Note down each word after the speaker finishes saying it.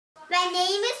My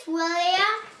name is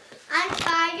William. I'm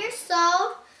 5 years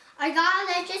old. I got a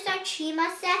Legends of Chima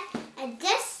set, and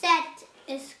this set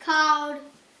is called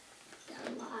the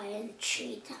Lion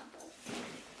Tree Temple.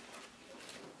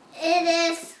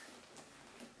 It is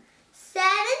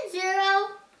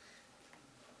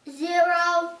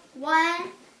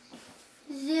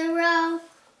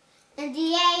 70010, and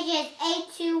the age is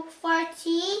 8 to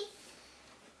 14,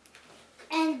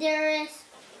 and there is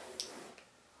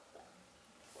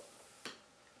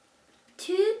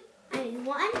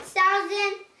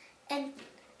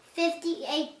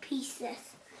 1,058 pieces.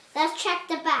 Let's check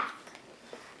the back.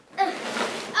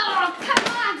 Oh, come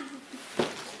on!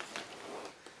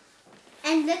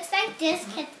 And looks like this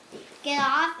can get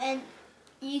off, and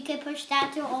you can push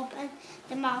that to open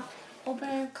the mouth, open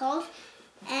and close,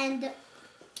 and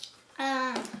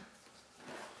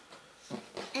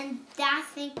I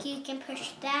think you can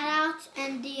push that out,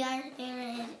 and the other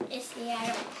is the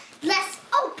other one. Let's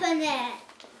open it.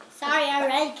 Sorry, I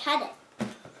already cut it,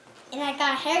 and I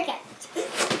got a haircut.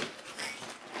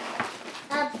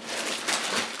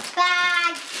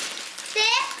 Bag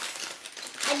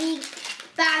 6. I mean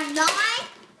bag 9.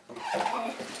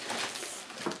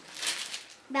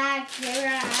 Bag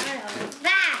 0.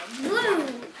 Bag blue.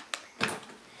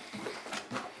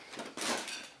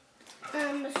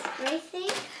 Stray thing.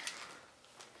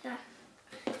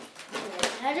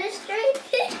 Another stray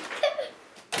thing.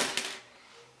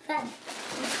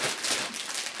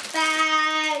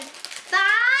 Bag 5.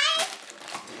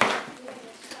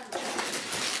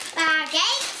 Bag 8.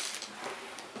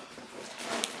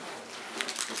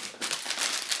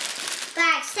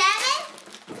 Bag 7.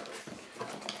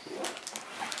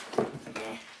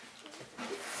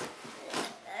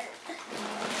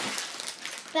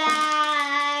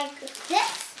 Bag 6.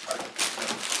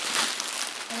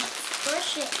 Let's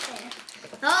push it there.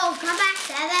 Oh, come back,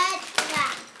 7.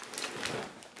 Yeah.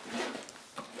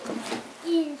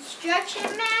 Instruction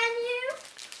manual.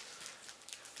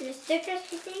 The stickers,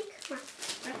 you think? Come on.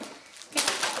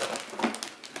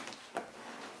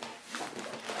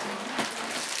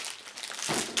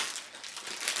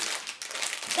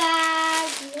 Bag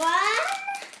 1.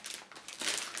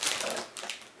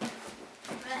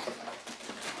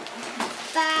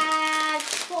 Bag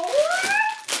 4.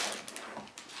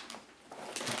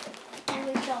 And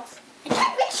we go. I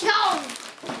can't reach home.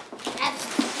 That's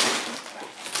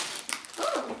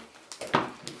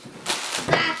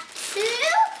bag 2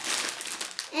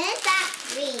 and bag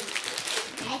 3.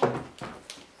 Okay.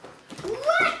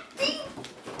 What do you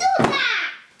do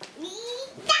that?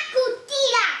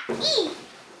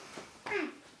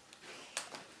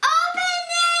 Open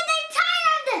it! I'm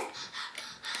tired of this.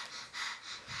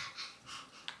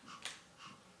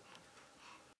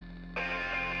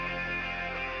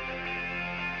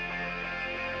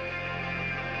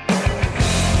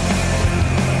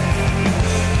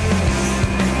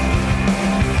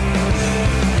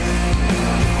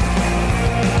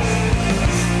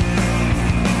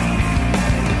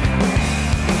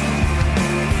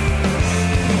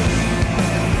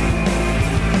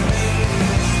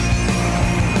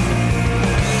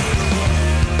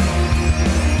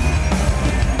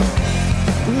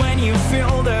 When you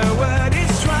feel the world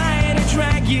is trying to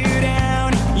drag you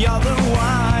down, you're the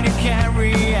one who can't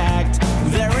react.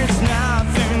 There is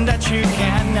nothing that you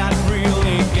cannot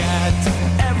really get.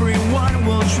 Everyone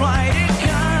will try to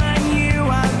con you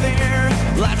out there.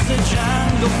 Life's a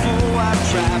jungle full of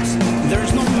traps.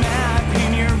 There's no map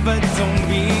in here, but don't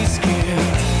be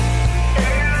scared.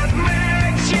 It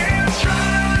makes you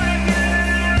stronger.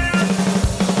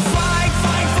 Fight,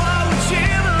 fight for what you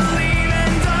believe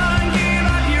in. Don't give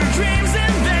up your dreams,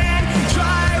 and then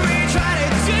try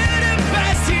to do the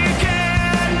best you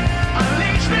can.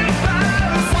 Unleash the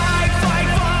power. Fight, fight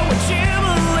for what you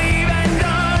believe in.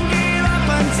 Don't give up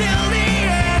until the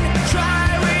end.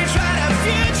 Try the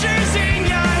future's in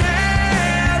your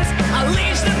hands.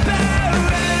 Unleash the power.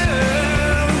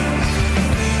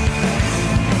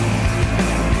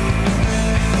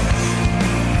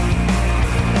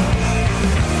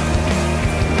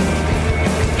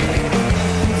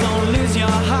 Don't lose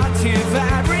your heart if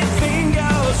everything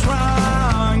goes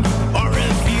wrong, or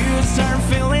if you start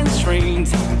feeling strained.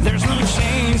 There's no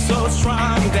chain so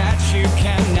strong that you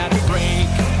cannot break.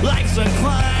 Life's a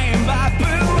climb up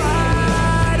a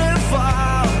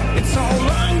waterfall. It's a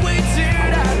long way to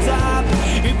the top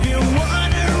if you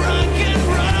wanna rock and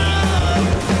roll.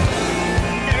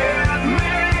 It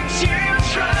makes you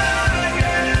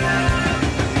stronger.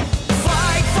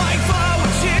 Fight, fight for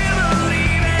what you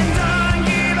believe in. Don't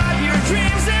give up your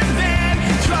dreams, and then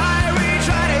try to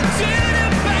do the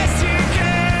best you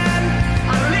can.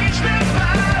 Unleash the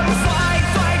power. Fight,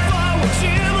 fight for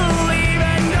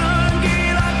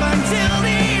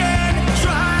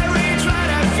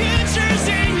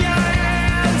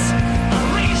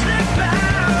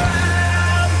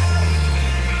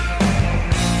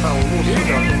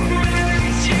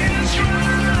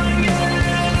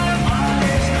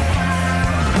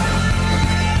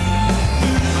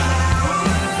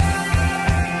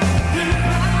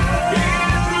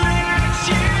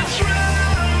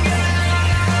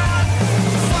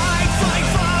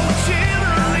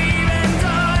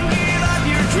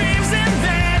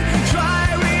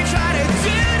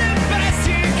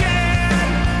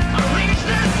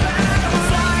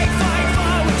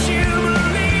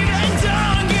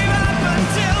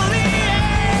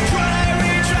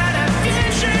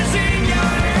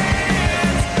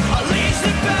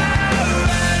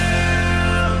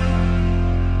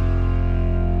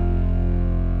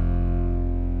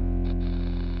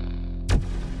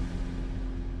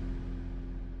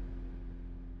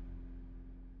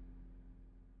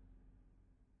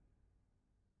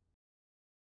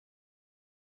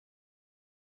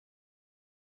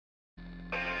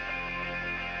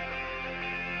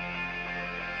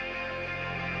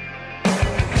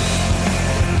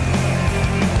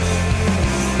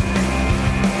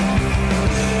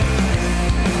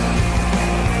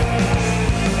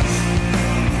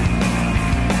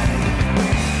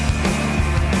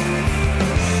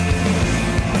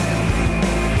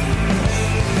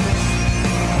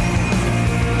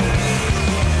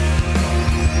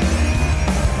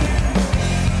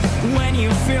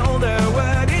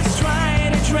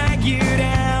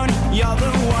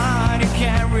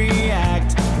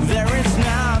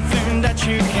that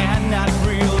you cannot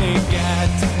really get.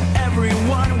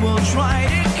 Everyone will try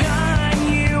to con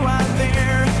you out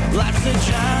there. Life's a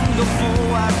jungle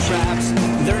full of traps.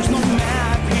 There's no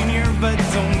map in here, but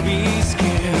don't be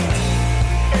scared.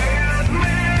 It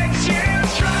makes you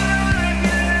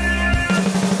stronger.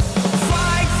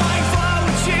 Fight, fight for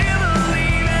what you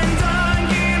believe in. Don't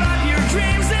give up your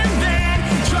dreams and then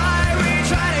try to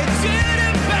do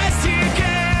the best you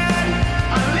can.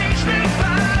 Unleash the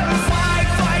power. Fight,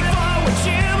 fight for what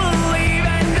you believe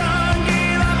in. Don't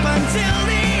give up until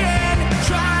the end.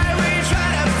 Try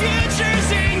the future's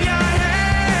in your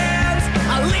hands.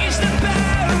 Unleash the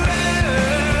power.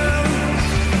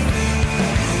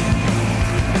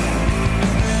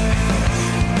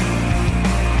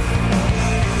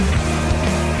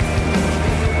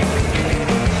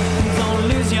 Don't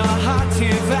lose your heart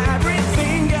if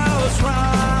everything goes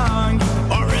wrong,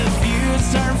 or if you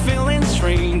start feeling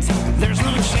strained. There's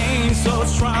no chain so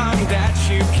strong that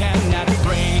you cannot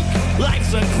break.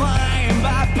 Life's a climb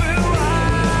up a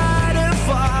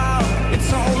waterfall.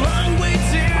 It's a long way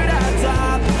to the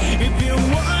top if you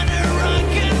wanna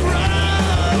rock and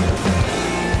roll.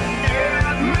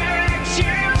 It makes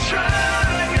you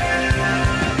stronger.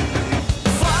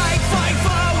 Fight, fight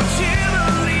for what you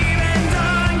believe in.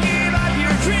 Don't give up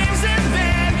your dreams and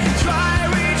then try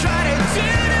to do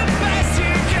the best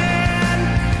you can.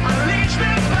 Unleash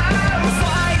the power.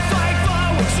 Fight, fight for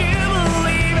what you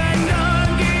believe in.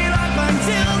 Don't give up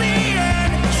until the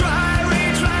end. Try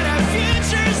the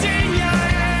future's in your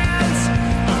hands.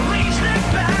 Unleash the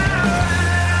power.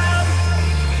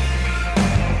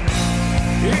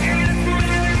 It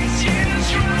makes you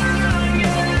stronger.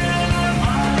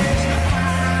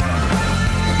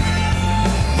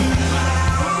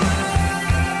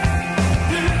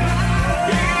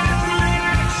 Unleash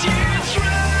the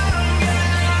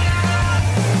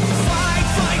Fight,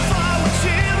 fight for what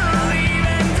you believe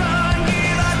in. Don't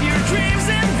give up your dreams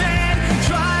and then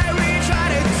try to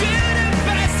do the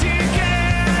best you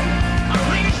can.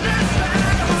 Unleash the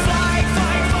power. Fight,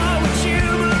 fight for what you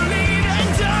believe in.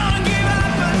 Don't give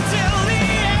up until the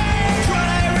end.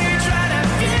 Try the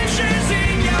future's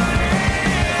in your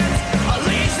hands.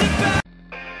 Unleash the power.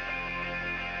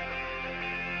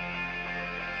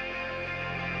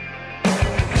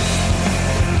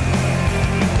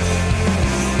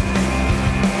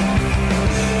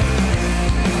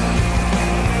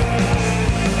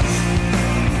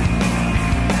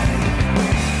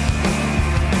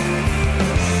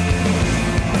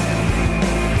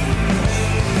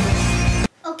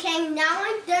 Okay, now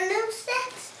I'm done those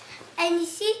sets. And you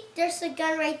see, there's a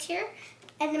gun right here.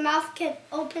 And the mouth can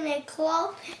open and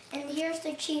close. And here's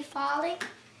the Chi falling.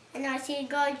 And I see a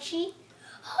golden Chi.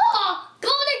 Oh,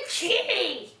 golden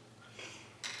Chi!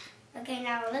 Okay,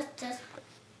 now let's just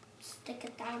stick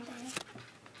it down there.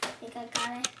 I think I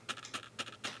got it.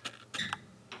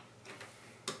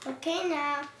 Okay,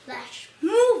 now let's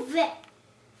move it.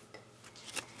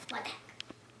 What the heck?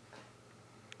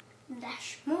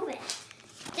 Let's move it.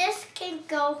 This can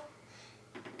go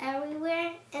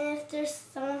everywhere, and if there's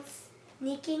someone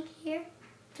sneaking here,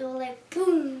 do like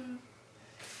boom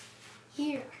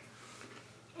here.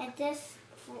 And this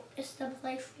is the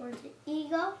place for the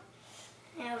eagle.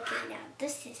 And okay, now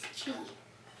this is Chi.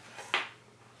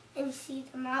 And you see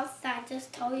the mouth that I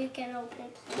just told you can open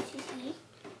and close, you see?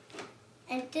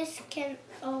 And this can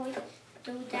always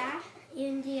do that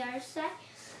in the other side.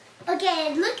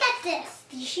 Okay, look at this.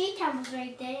 The sheet temple's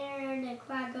right there, and the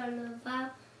Cragger and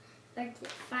Razar are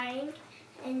fighting.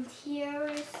 And here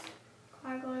is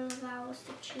Cragger and Razar with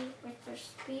the Chi with their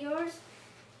spears.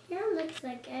 Here looks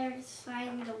like Eric's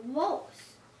fighting the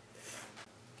wolves.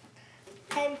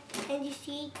 And you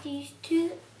see these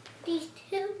two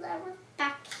levers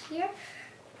back here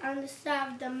on the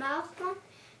side of the mouth one.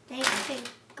 They can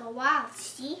go out,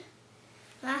 see?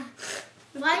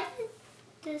 Why did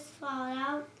this fall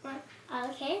out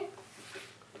of here?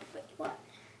 Wait, what?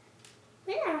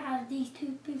 We never had these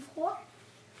two before.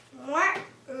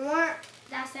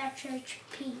 That's our church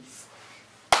piece.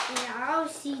 And I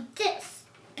see this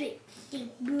big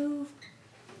thing move.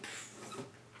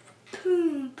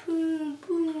 Boom, boom,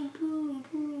 boom, boom,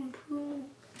 boom, boom.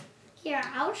 Here,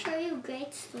 I'll show you a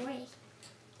great story.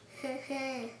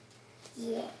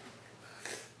 Yeah.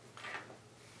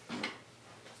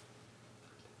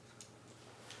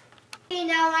 Okay,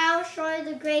 now I'll show you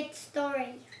the great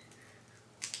story.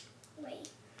 Wait,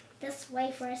 just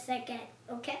wait for a second,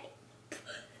 okay?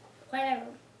 Whatever.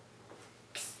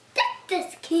 Stick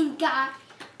this king guy.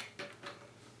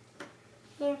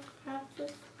 Here, I'll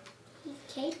just, his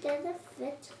cape doesn't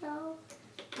fit, so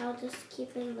I'll just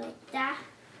keep it like that.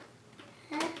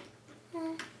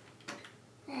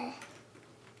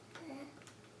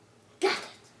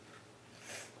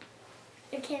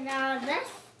 Okay, now let's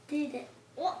do this.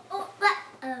 Oh.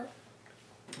 There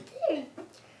you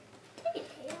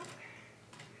are.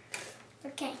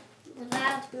 Okay, the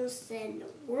last was in the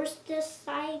worst this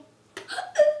side.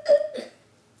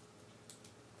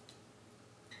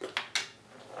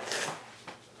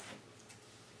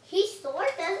 His sword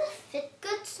doesn't fit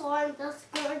good, so I'm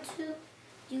just going to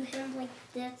do him like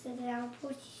this, and then I'll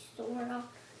put his sword on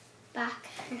back.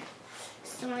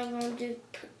 So I'm going to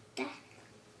put that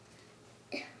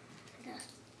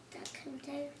come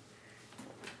down.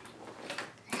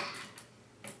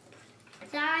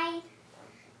 Side.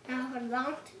 Now hold on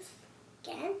to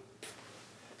again.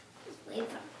 Just wait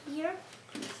from here.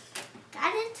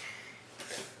 Got it.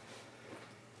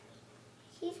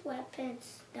 His weapons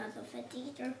doesn't fit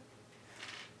either.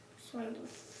 So I'm going to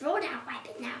throw that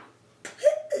weapon now.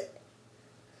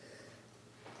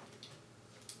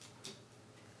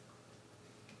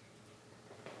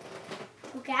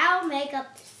 Okay, I'll make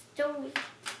up the story.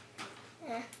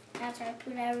 After I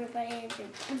put everybody into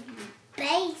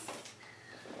base.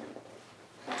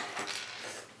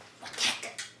 Attack.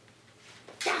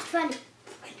 That's funny.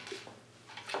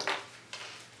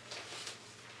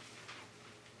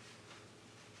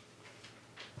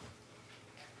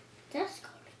 That's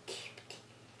gonna keep it.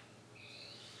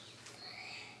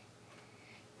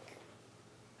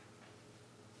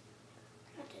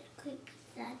 I'll just quick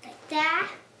that like that.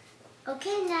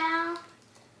 Okay, now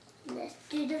let's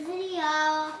do the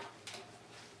video.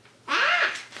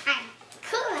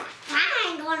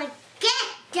 I'm gonna get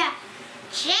the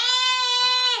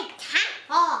chain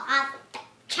temple of the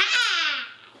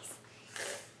chase.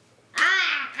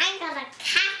 I'm gonna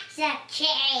catch the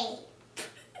chain.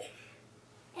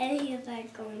 And here's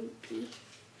like going to be.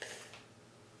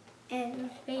 And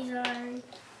Razor and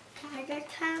Cragger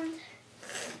comes.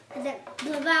 And then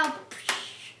blow out.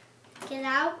 Get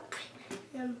out.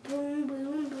 And boom,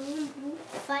 boom, boom, boom.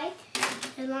 Fight.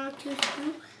 And long tooth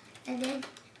boom. And then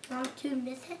long tooth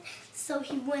miss it. So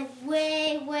he went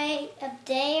way, way up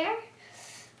there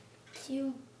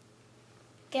to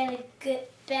get a good,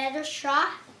 better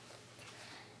shot.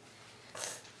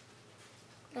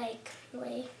 Like,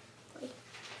 wait.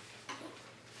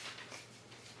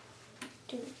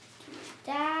 Do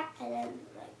that, and then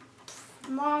like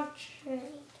launch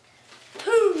it.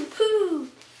 Poo,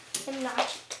 and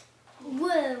launch it.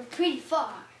 Whoa, pretty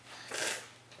far.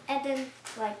 And then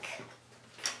like,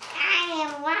 I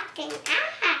am walking.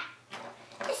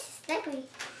 This is slippery.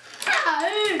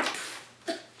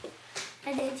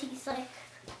 And then he's like,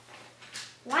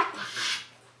 what?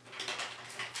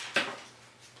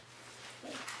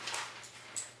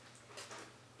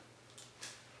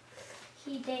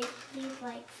 He's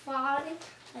like falling,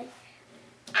 like,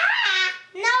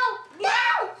 no,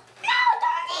 don't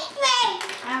eat me.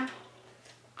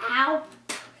 Ow.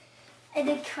 And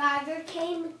then Cragger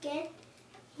came again.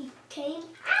 He came,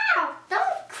 ow,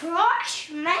 don't crush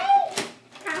me.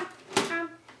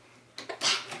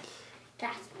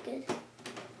 That's good.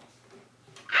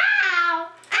 Ow.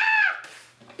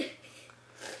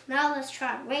 Now let's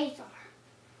try Razor.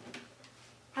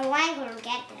 How am I going to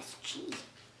get this cheese?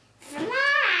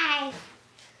 Fly!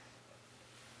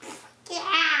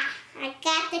 Yeah, I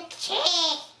got the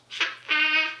cheese.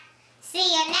 See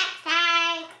you next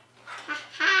time.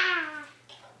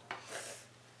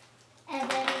 And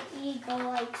then the eagle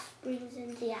like springs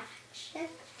into action.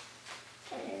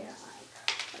 And then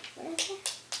like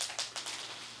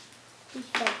he's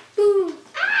like, boom!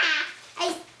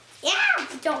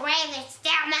 The ravens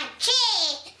down my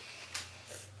cheek.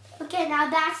 Okay, now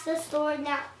that's the story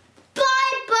now.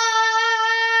 Bye-bye!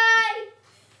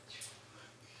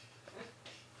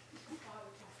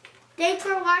 Thanks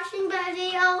for watching my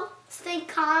video. Stay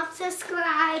calm,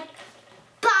 subscribe.